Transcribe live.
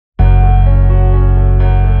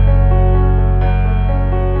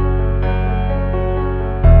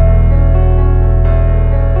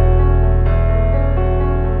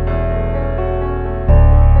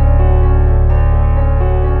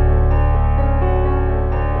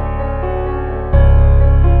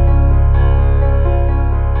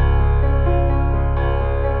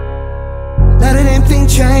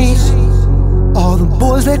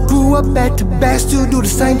back to back, still do the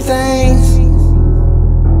same things.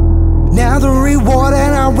 Now the reward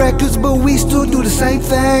and our records, but we still do the same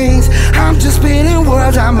things. I'm just spitting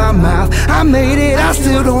words out my mouth. I made it, I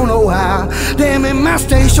still don't know how. Damn it, my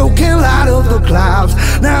stage show can light up the clouds.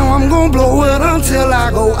 Now I'm gonna blow it until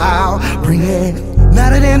I go out. Bring it.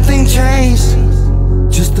 Not a damn thing changed.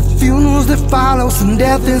 Just the funerals that follow, some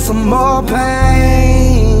death and some more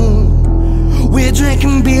pain. We're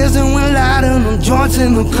drinking beers and we're lighting them joints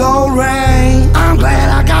in the cold rain. I'm glad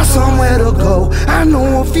I got somewhere to go. I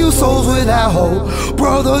know a few souls without hope.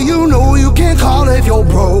 Brother, you know you can't call if you're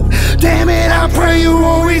broke. Damn it, I pray you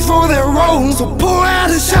won't reach for their road. So pour out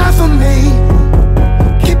a shot for me.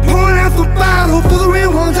 Keep pouring out the bottle for the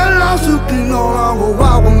real ones I lost who can no longer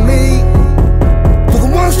walk with me. For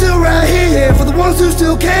the ones still right here, for the ones who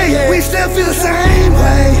still care, yeah. We still feel the same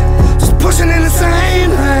way, just pushing in the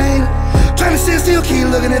same lane. Trying to sit still, keep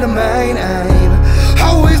looking at the main aim.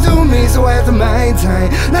 Always do me, so I have to maintain.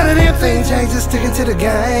 Not a damn thing changed, just sticking to the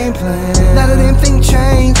game plan. Not a damn thing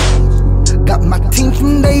changed. Got my team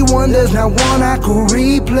from day one, there's not one I could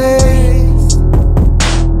replace.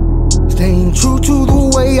 Staying true to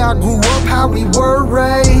the way I grew up, how we were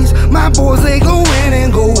raised. My boys, they go in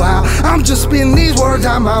and go out. I'm just spitting these words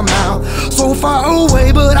out my mouth. So far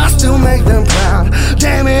away, but I still make them proud.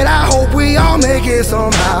 Damn it, I hope we all make it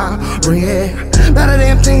somehow. Bring it, not a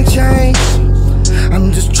damn thing changed.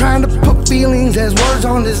 I'm just trying to put feelings as words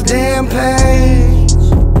on this damn page.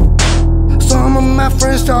 Some of my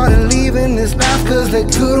friends started leaving this life cause they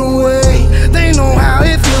couldn't wait. They know how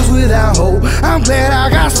it feels without hope. I'm glad I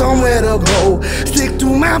got somewhere to go. Stick to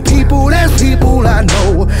my people, that's people I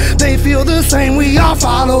know. They feel the same, we all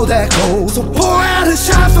follow that code. So pour out a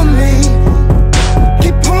shot for me.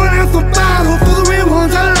 Keep pouring out the bottle for the real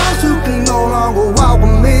ones I lost who can no longer walk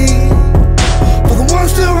with me. For the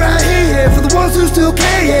ones still right here, for the ones who still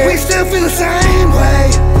care, yeah. We still feel the same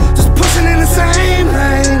way, just pushing in the same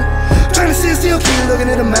lane. Trying to sit still, keep looking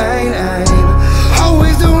at the main aim.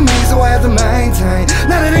 Always do me, so I have to maintain.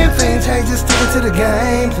 Not a damn thing changed, just sticking to the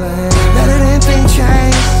game plan. Not a damn thing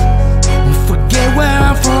changed. You forget where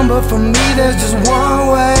I'm from, but for me there's just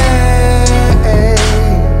one way.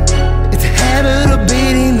 It's a habit of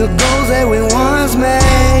beating the goals that we once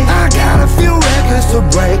made. I got a few records to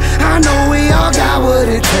break, I know we all got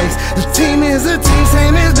what it takes. The team is the team,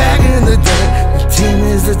 same as back in the day. The team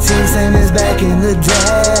is the team, same as back in the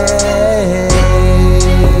day.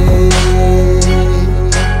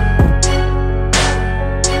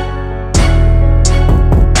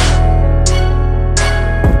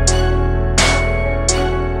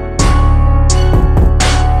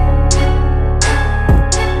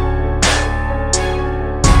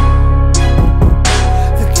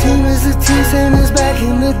 The team is the team, same as back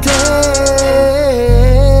in the day.